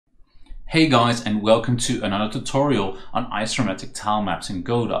Hey guys, and welcome to another tutorial on isometric tile maps in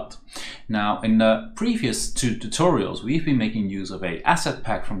Godot. Now, in the previous two tutorials, we've been making use of an asset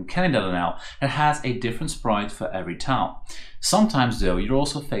pack from GAMEDEV that has a different sprite for every tile. Sometimes though, you're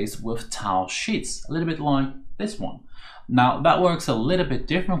also faced with tile sheets, a little bit like this one. Now, that works a little bit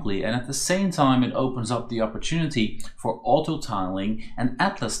differently, and at the same time it opens up the opportunity for auto tiling and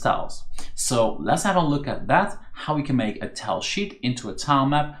atlas tiles. So let's have a look at that, how we can make a tile sheet into a tile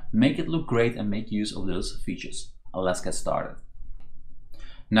map, make it look great and make use of those features. Let's get started.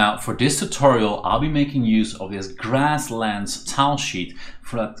 Now, for this tutorial, I'll be making use of this grasslands tile sheet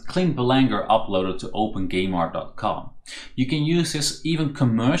that Clint Belanger uploaded to opengameart.com. You can use this even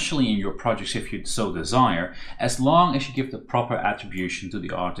commercially in your projects if you so desire, as long as you give the proper attribution to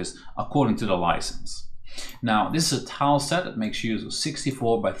the artist according to the license. Now, this is a tile set that makes use of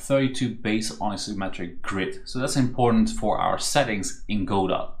 64 by 32 base isometric grid, so that's important for our settings in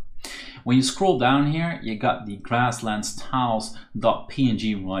Godot. When you scroll down here, you got the grasslands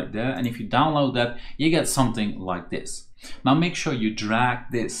tiles.png right there, and if you download that, you get something like this. Now make sure you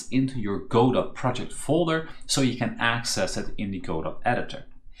drag this into your Godot project folder so you can access it in the Godot editor.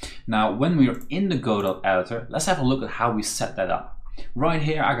 Now when we're in the Godot editor, let's have a look at how we set that up. Right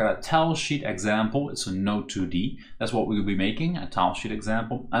here I got a tile sheet example. It's a Node 2D. That's what we'll be making, a tile sheet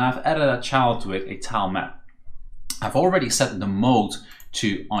example, and I've added a child to it, a tile map. I've already set the mode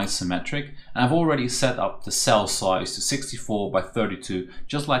to isometric, and I've already set up the cell size to 64 by 32,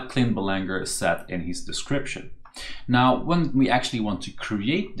 just like Clint Belanger set in his description. Now, when we actually want to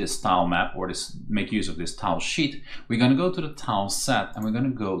create this tile map or make use of this tile sheet, we're going to go to the tile set and we're going to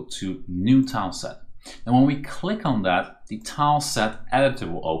go to new tile set. And when we click on that, the tile set editor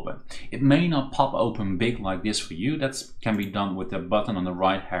will open. It may not pop open big like this for you. That can be done with the button on the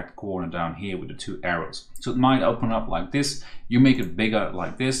right hand corner down here with the two arrows. So it might open up like this. You make it bigger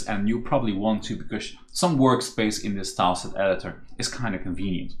like this, and you probably want to, because some workspace in this tile set editor is kind of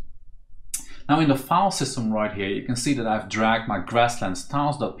convenient. Now in the file system right here, you can see that I've dragged my grasslands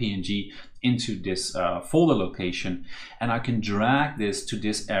tiles.png into this folder location, and I can drag this to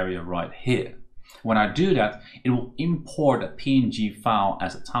this area right here. When I do that, it will import a PNG file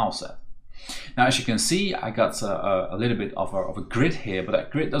as a tile set. Now, as you can see, I got a little bit of a grid here, but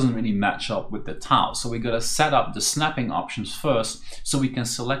that grid doesn't really match up with the tile. So we got to set up the snapping options first so we can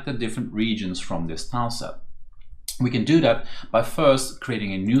select the different regions from this tile set. We can do that by first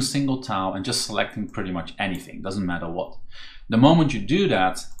creating a new single tile and just selecting pretty much anything, doesn't matter what. The moment you do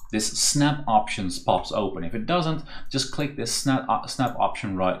that, this snap options pops open. If it doesn't, just click this snap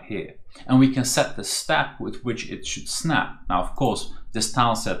option right here. And we can set the step with which it should snap. Now, of course, this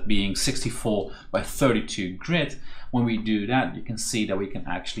tile set being 64 by 32 grid, when we do that, you can see that we can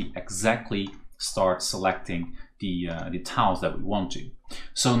actually exactly start selecting the tiles that we want to.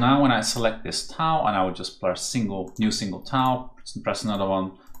 So now when I select this tile, and I would just press new single tile, press another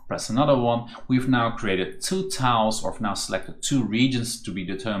one, we've now created two tiles, or now selected two regions to be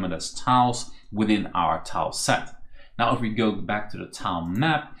determined as tiles within our tile set. Now if we go back to the tile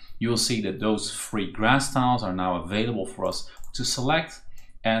map, you will see that those three grass tiles are now available for us to select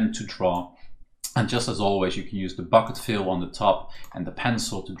and to draw. And just as always, you can use the bucket fill on the top and the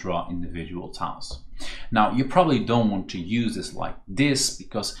pencil to draw individual tiles. Now, you probably don't want to use this like this,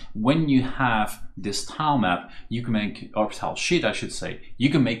 because when you have this tile map, you can make, or tile sheet I should say, you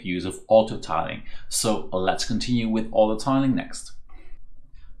can make use of auto tiling. So let's continue with auto tiling next.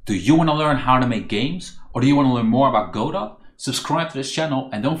 Do you want to learn how to make games, or do you want to learn more about Godot? Subscribe to this channel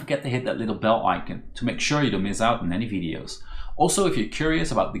and don't forget to hit that little bell icon to make sure you don't miss out on any videos. Also, if you're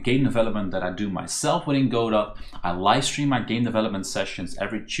curious about the game development that I do myself within Godot, I live stream my game development sessions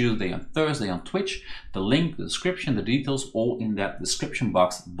every Tuesday and Thursday on Twitch. The link, the description, the details, all in that description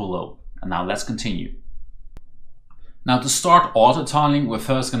box below. And now let's continue. Now to start auto tiling, we're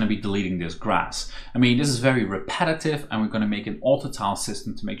first going to be deleting this grass. I mean, this is very repetitive, and we're going to make an auto tile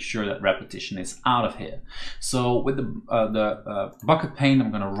system to make sure that repetition is out of here. So with the bucket pane, I'm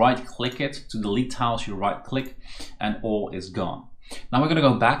going to right click it. To delete tiles, you right click and all is gone. Now we're going to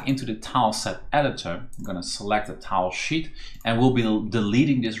go back into the tile set editor. I'm going to select a tile sheet, and we'll be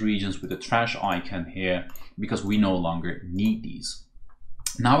deleting these regions with the trash icon here because we no longer need these.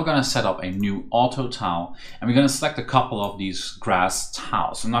 Now we're going to set up a new auto tile, and we're going to select a couple of these grass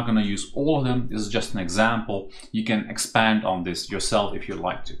tiles. I'm not going to use all of them. This is just an example. You can expand on this yourself if you'd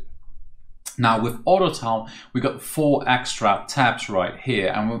like to. Now with auto tile, we got 4 extra tabs right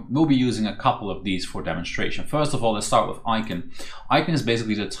here, and we'll be using a couple of these for demonstration. First of all, let's start with icon. Icon is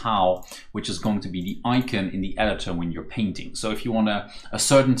basically the tile which is going to be the icon in the editor when you're painting. So if you want a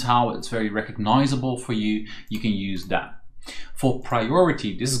certain tile that's very recognizable for you, you can use that. For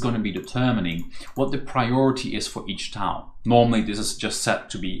priority, this is going to be determining what the priority is for each tile. Normally this is just set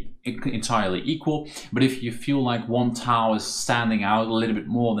to be entirely equal, but if you feel like one tile is standing out a little bit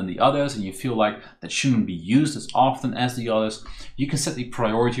more than the others and you feel like that shouldn't be used as often as the others, you can set the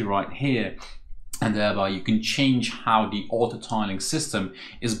priority right here, and thereby you can change how the auto tiling system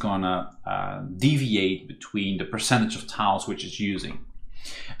is gonna deviate between the percentage of tiles which it's using.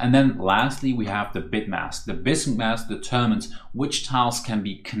 And then lastly, we have the bit mask. The bit mask determines which tiles can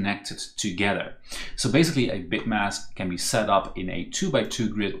be connected together. So basically a bit mask can be set up in a 2x2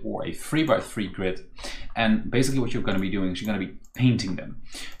 grid or a 3x3 grid. And basically what you're going to be doing is you're going to be painting them.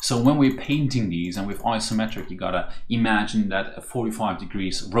 So when we're painting these, and with isometric, you gotta imagine that 45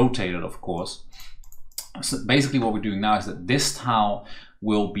 degrees rotated, of course. So basically what we're doing now is that this tile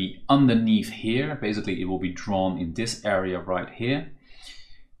will be underneath here. Basically it will be drawn in this area right here.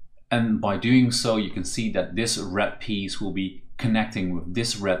 And by doing so, you can see that this red piece will be connecting with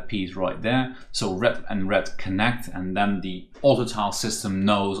this red piece right there. So red and red connect, and then the auto tile system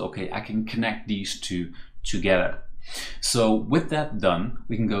knows, okay, I can connect these two together. So with that done,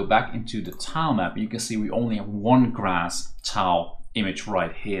 we can go back into the tile map. You can see we only have one grass tile image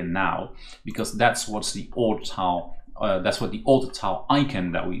right here now, because that's what's the auto tile. That's what the auto tile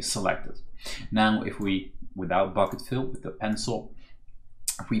icon that we selected. Now, if we, without bucket fill, with the pencil,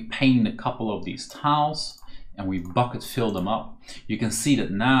 if we paint a couple of these tiles and we bucket fill them up, you can see that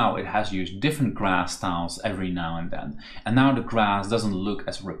now it has used different grass tiles every now and then. And now the grass doesn't look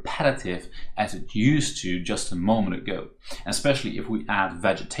as repetitive as it used to just a moment ago. And especially if we add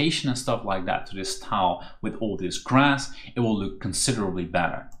vegetation and stuff like that to this tile with all this grass, it will look considerably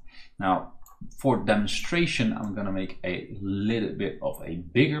better. Now, for demonstration, I'm going to make a little bit of a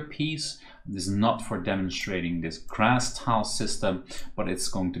bigger piece. This is not for demonstrating this grass tile system, but it's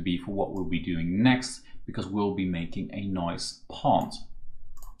going to be for what we'll be doing next, because we'll be making a nice pond.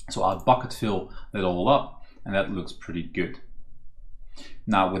 So I'll bucket fill that all up, and that looks pretty good.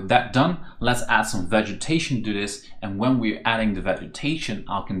 Now with that done, let's add some vegetation to this, and when we're adding the vegetation,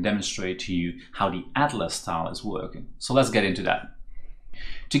 I can demonstrate to you how the atlas tile is working. So let's get into that.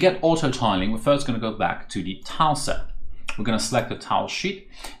 To get auto tiling, we're first going to go back to the tile set. We're going to select the tile sheet,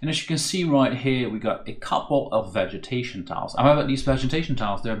 and as you can see right here, we got a couple of vegetation tiles. However, these vegetation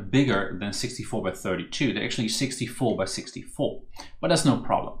tiles, they're bigger than 64 by 32. They're actually 64 by 64, but that's no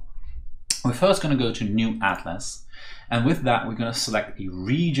problem. We're first going to go to New Atlas, and with that, we're going to select a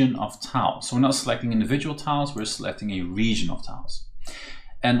region of tiles. So we're not selecting individual tiles, we're selecting a region of tiles.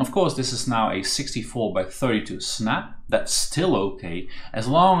 And of course, this is now a 64 by 32 snap. That's still okay, as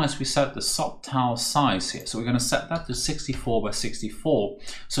long as we set the sub tile size here. So we're going to set that to 64 by 64,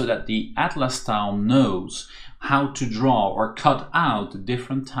 so that the atlas tile knows how to draw or cut out the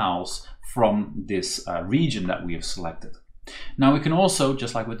different tiles from this region that we have selected. Now we can also,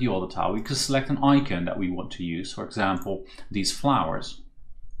 just like with the other tile, we can select an icon that we want to use. For example, these flowers.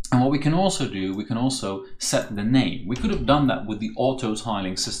 And what we can also do, we can also set the name. We could have done that with the auto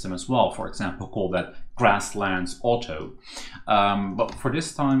tiling system as well. For example, call that Grasslands Auto. But for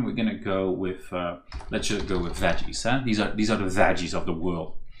this time, we're going to go with, let's just go with veggies. These are the veggies of the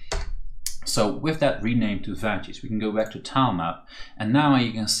world. So with that renamed to veggies, we can go back to Tilemap, and now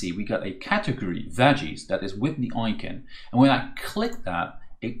you can see we got a category veggies that is with the icon. And when I click that,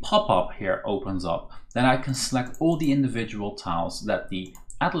 a pop-up here opens up. Then I can select all the individual tiles that the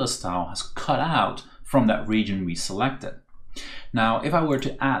atlas tile has cut out from that region we selected. Now, if I were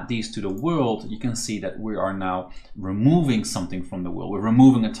to add these to the world, you can see that we are now removing something from the world. We're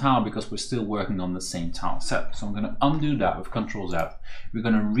removing a tile because we're still working on the same tile set. So I'm going to undo that with Ctrl-Z. We're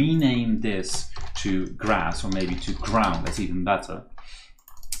going to rename this to grass, or maybe to ground. That's even better.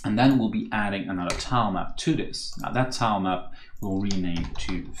 And then we'll be adding another tile map to this. Now that tile map we'll rename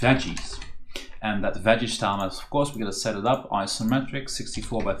to veggies. And that veggies tile map, of course, we're going to set it up isometric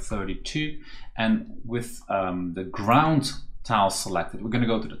 64 by 32. And with the ground tile selected, we're going to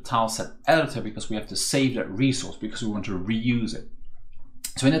go to the tileset editor because we have to save that resource because we want to reuse it.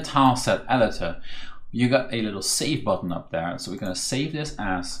 So in the tileset editor, you got a little save button up there. So we're going to save this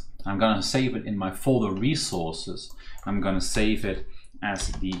as, I'm going to save it in my folder resources. I'm going to save it as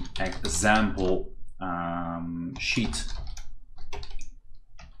the example sheet.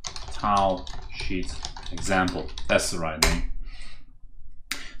 Tile sheet example, that's the right name.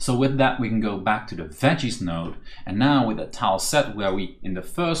 So with that, we can go back to the veggies node, and now with the tile set where we in the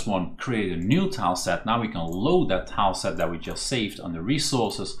first one created a new tile set, now we can load that tile set that we just saved under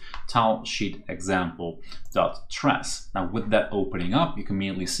resources, tile sheet example.trace. Now with that opening up, you can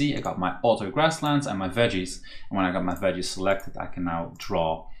immediately see I got my auto grasslands and my veggies, and when I got my veggies selected, I can now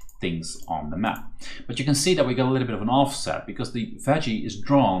draw things on the map. But you can see that we got a little bit of an offset because the veggie is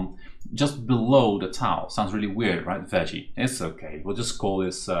drawn just below the tile. Sounds really weird, right? Veggie. It's okay. We'll just call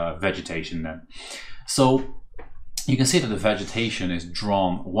this vegetation then. So you can see that the vegetation is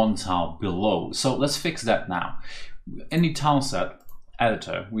drawn one tile below. So let's fix that now. In the tileset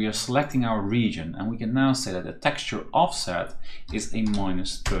editor, we are selecting our region, and we can now say that the texture offset is a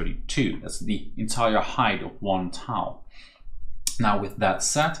 -32. That's the entire height of one tile. Now with that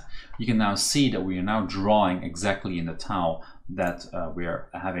set, you can now see that we are now drawing exactly in the tile that we are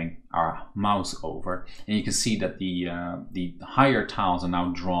having our mouse over, and you can see that the higher tiles are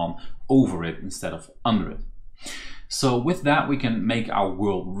now drawn over it instead of under it. So with that, we can make our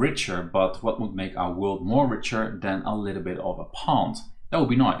world richer, but what would make our world more richer than a little bit of a pond? That would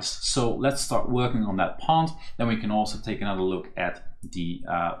be nice. So let's start working on that pond. Then we can also take another look at the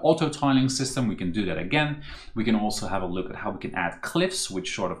auto tiling system. We can do that again. We can also have a look at how we can add cliffs,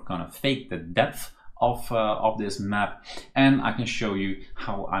 which sort of kind of fake the depth of this map. And I can show you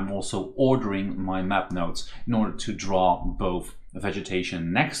how I'm also ordering my map nodes in order to draw both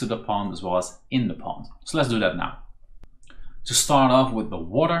vegetation next to the pond as well as in the pond. So let's do that now. To start off with the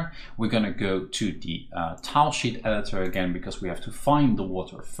water, we're going to go to the tilesheet editor again, because we have to find the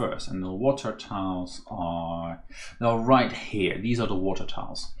water first. And the water tiles they're right here. These are the water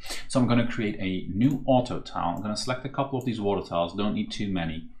tiles. So I'm going to create a new auto tile. I'm going to select a couple of these water tiles. Don't need too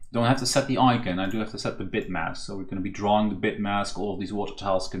many. Don't have to set the icon. I do have to set the bit mask. So we're going to be drawing the bit mask. All of these water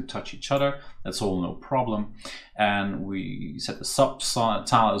tiles can touch each other. That's all no problem. And we set the sub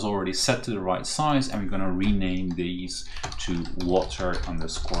tile is already set to the right size, and we're going to rename these to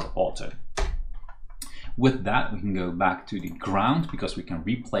water_auto. With that, we can go back to the ground because we can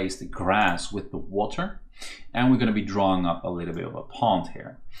replace the grass with the water. And we're going to be drawing up a little bit of a pond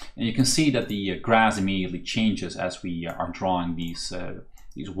here. And you can see that the grass immediately changes as we are drawing these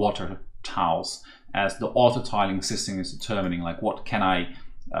water tiles, as the auto tiling system is determining like what can I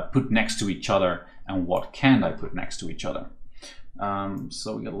put next to each other and what can't I put next to each other.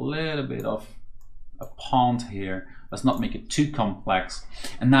 So we got a little bit of a pond here. Let's not make it too complex.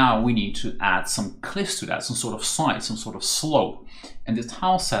 And now we need to add some cliffs to that, some sort of side, some sort of slope. And the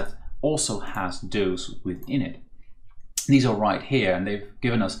tile set also has those within it. These are right here, and they've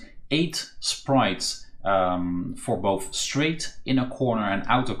given us 8 sprites for both straight inner corner and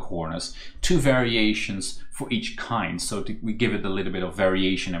outer corners, 2 variations for each kind, so we give it a little bit of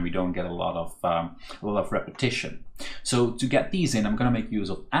variation and we don't get a lot of repetition. So to get these in, I'm going to make use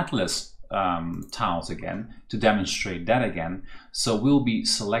of Atlas tiles again to demonstrate that again. So we'll be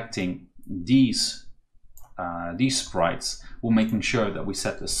selecting these sprites. We're making sure that we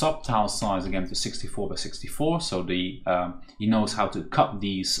set the sub tile size again to 64 by 64, so he knows how to cut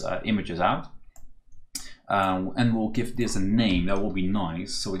these images out. And we'll give this a name. That will be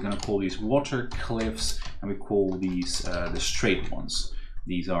nice. So we're going to call these water cliffs, and we call these the straight ones.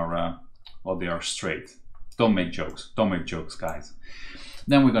 These are well, they are straight. Don't make jokes. Don't make jokes, guys.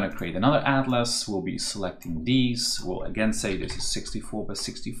 Then we're going to create another atlas. We'll be selecting these. We'll again say this is 64 by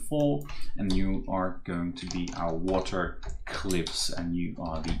 64, and you are going to be our water cliffs, and you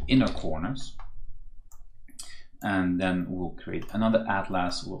are the inner corners. And then we'll create another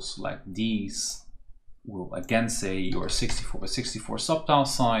atlas. We'll select these. We'll again say you're 64 by 64 subtile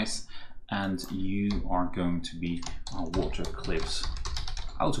size, and you are going to be our water cliffs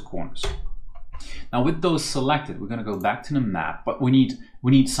outer corners. Now with those selected, we're going to go back to the map, but we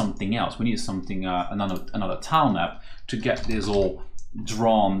need something else. We need something another tile map to get this all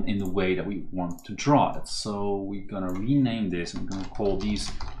drawn in the way that we want to draw it. So we're going to rename this, and we're going to call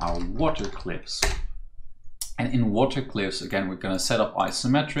these our water cliffs. And in water cliffs, again, we're going to set up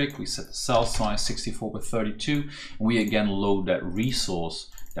isometric. We set the cell size 64 by 32, and we again load that resource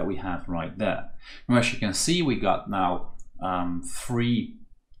that we have right there. Now, as you can see, we got now 3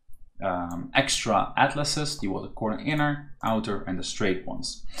 extra atlases: the water corner inner, outer, and the straight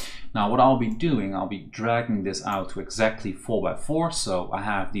ones. Now, what I'll be doing, I'll be dragging this out to exactly 4 by 4, so I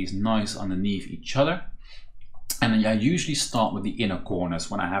have these nice underneath each other. And I usually start with the inner corners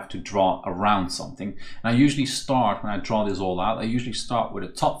when I have to draw around something. And I usually start, when I draw this all out, I usually start with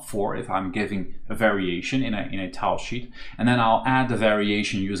the top 4 if I'm giving a variation in a tile sheet. And then I'll add the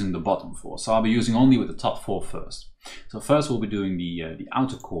variation using the bottom 4. So I'll be using only with the top 4 first. So first we'll be doing the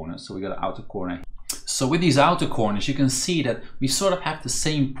outer corners. So we got an outer corner. So with these outer corners, you can see that we sort of have the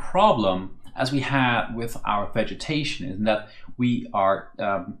same problem as we had with our vegetation, in that we are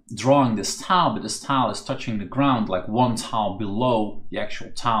drawing this tile, but this tile is touching the ground like 1 tile below the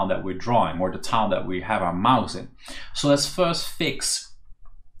actual tile that we're drawing, or the tile that we have our mouse in. So let's first fix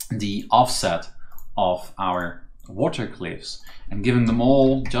the offset of our water cliffs and giving them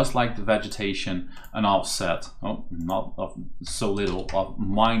all, just like the vegetation, an offset, oh, not of so little, of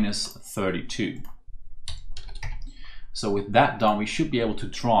 -32. So with that done, we should be able to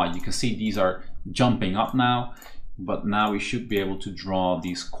draw. You can see these are jumping up now, but now we should be able to draw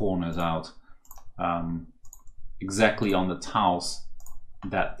these corners out exactly on the tiles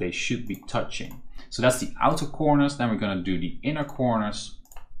that they should be touching. So that's the outer corners. Then we're going to do the inner corners.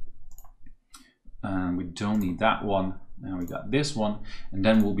 We don't need that one. Now we got this one, and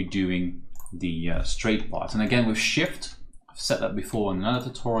then we'll be doing the straight parts. And again, with shift, I've said that before in another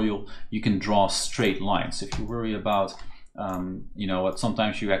tutorial, you can draw straight lines. If you worry about you know what,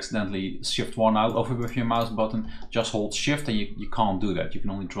 sometimes you accidentally shift one out over with your mouse button, just hold shift and you can't do that. You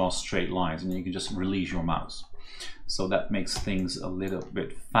can only draw straight lines, and then you can just release your mouse. So that makes things a little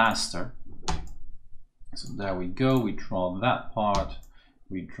bit faster. So there we go, we draw that part,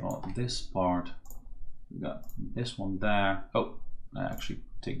 we draw this part, we got this one there. Oh, I actually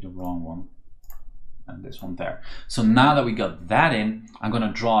take the wrong one. And this one there. So now that we got that in, I'm going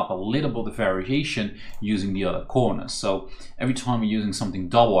to draw up a little bit of variation using the other corners. So every time we're using something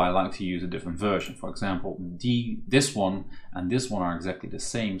double, I like to use a different version. For example, this one and this one are exactly the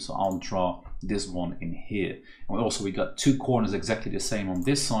same, so I'll draw this one in here. And also we got two corners exactly the same on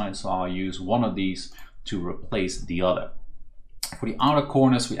this side, so I'll use one of these to replace the other. For the outer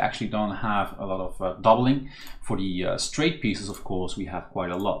corners, we actually don't have a lot of doubling. For the straight pieces, of course, we have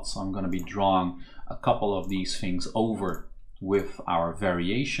quite a lot. So I'm going to be drawing a couple of these things over with our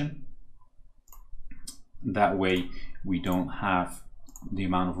variation. That way we don't have the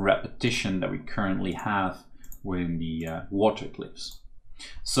amount of repetition that we currently have within the water cliffs.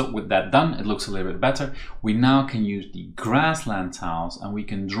 So with that done, it looks a little bit better. We now can use the grassland tiles, and we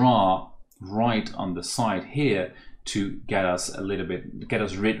can draw right on the side here to get us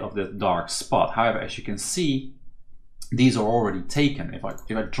rid of the dark spot. However, as you can see, these are already taken. If I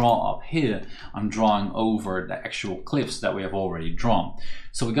draw up here, I'm drawing over the actual cliffs that we have already drawn.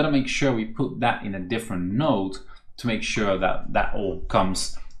 So we got to make sure we put that in a different node to make sure that that all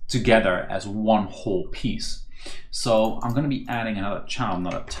comes together as one whole piece. So I'm going to be adding another channel,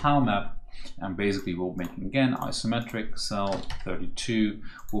 another tile map, and basically we'll make again isometric cell 32.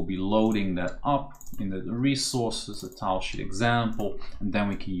 We'll be loading that up in the resources, the tile sheet example, and then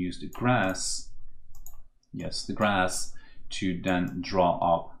we can use the grass. Yes, the grass, to then draw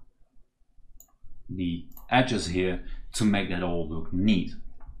up the edges here to make that all look neat.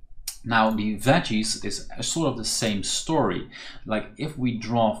 Now the veggies is sort of the same story. Like if we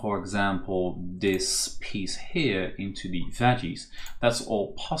draw, for example, this piece here into the veggies, that's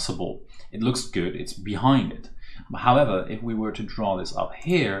all possible. It looks good, it's behind it. However, if we were to draw this up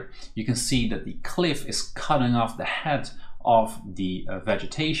here, you can see that the cliff is cutting off the head of the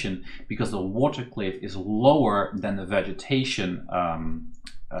vegetation, because the water cliff is lower than the vegetation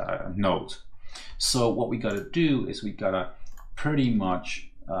node. So what we got to do is we got to pretty much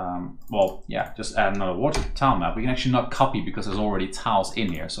well, yeah, just add another water tile map. We can actually not copy because there's already tiles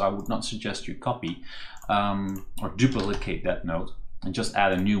in here, so I would not suggest you copy or duplicate that node and just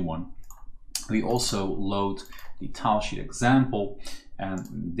add a new one. We also load the tile sheet example, and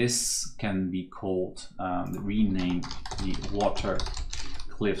this can be called rename the water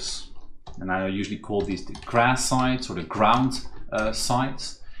cliffs, and I usually call these the grass sites or the ground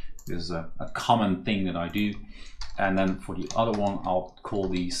sites. This is a common thing that I do. And then for the other one, I'll call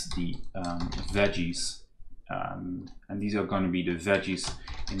these the veggies, and these are going to be the veggies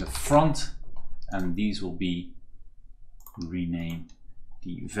in the front, and these will be renamed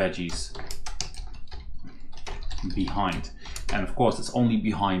the veggies behind. And of course, it's only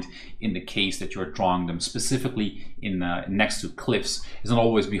behind in the case that you're drawing them specifically in next to cliffs. It's not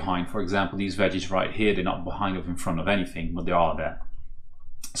always behind. For example, these veggies right here, they're not behind or in front of anything, but they are there.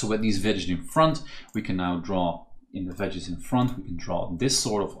 So with these veggies in front, we can now draw in the veggies in front, we can draw this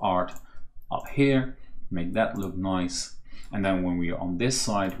sort of art up here, make that look nice. And then when we are on this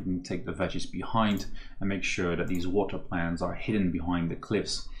side, we can take the veggies behind and make sure that these water plants are hidden behind the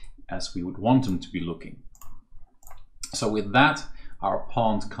cliffs as we would want them to be looking. So with that, our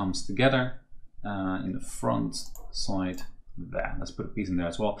pond comes together in the front side there. Let's put a piece in there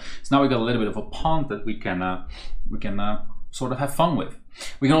as well. So now we got a little bit of a pond that we can sort of have fun with.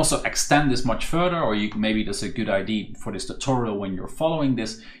 We can also extend this much further, or maybe that's a good idea for this tutorial when you're following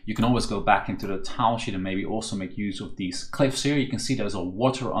this. You can always go back into the tile sheet and maybe also make use of these cliffs here. You can see there's a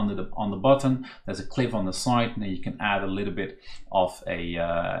water on the bottom, there's a cliff on the side, and then you can add a little bit of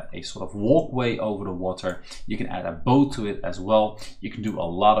a sort of walkway over the water. You can add a boat to it as well. You can do a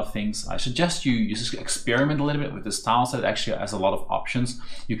lot of things. I suggest you just experiment a little bit with this tile set. It actually has a lot of options.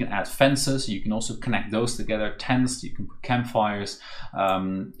 You can add fences, you can also connect those together, tents, you can put campfires.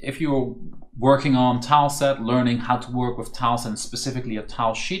 If you're working on tileset, learning how to work with tiles and specifically a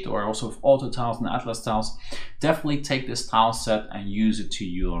tile sheet, or also with auto tiles and atlas tiles, definitely take this tile set and use it to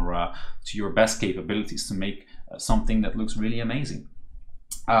your best capabilities to make something that looks really amazing.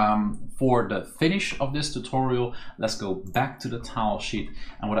 For the finish of this tutorial, let's go back to the tile sheet,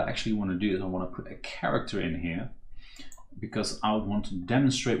 and what I actually want to do is I want to put a character in here, because I would want to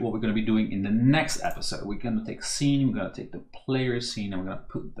demonstrate what we're going to be doing in the next episode. We're going to take scene, we're going to take the player scene, and we're going to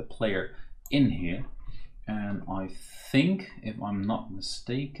put the player in here. And I think, if I'm not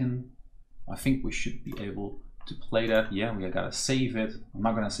mistaken, I think we should be able to play that. Yeah, we got to save it. I'm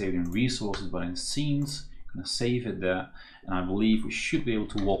not going to save it in resources, but in scenes. I'm going to save it there, and I believe we should be able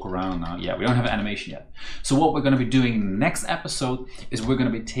to walk around now. Yeah, we don't have an animation yet. So what we're going to be doing in the next episode is we're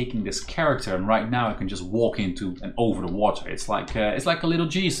going to be taking this character, and right now I can just walk into and over the water. It's like a little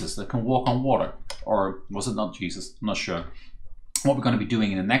Jesus that can walk on water, or was it not Jesus? I'm not sure. What we're going to be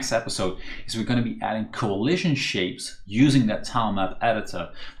doing in the next episode is we're going to be adding collision shapes using that tilemap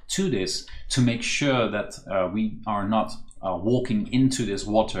editor to this to make sure that we are not walking into this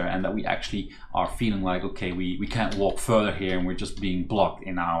water, and that we actually are feeling like, okay, we can't walk further here and we're just being blocked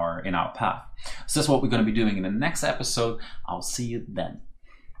in our path. So that's what we're going to be doing in the next episode. I'll see you then.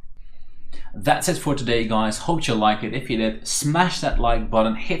 That's it for today, guys. Hope you like it. If you did, smash that like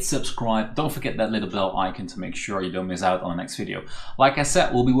button, hit subscribe. Don't forget that little bell icon to make sure you don't miss out on the next video. Like I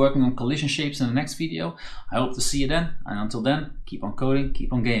said, we'll be working on collision shapes in the next video. I hope to see you then, and until then, keep on coding,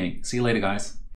 keep on gaming. See you later, guys.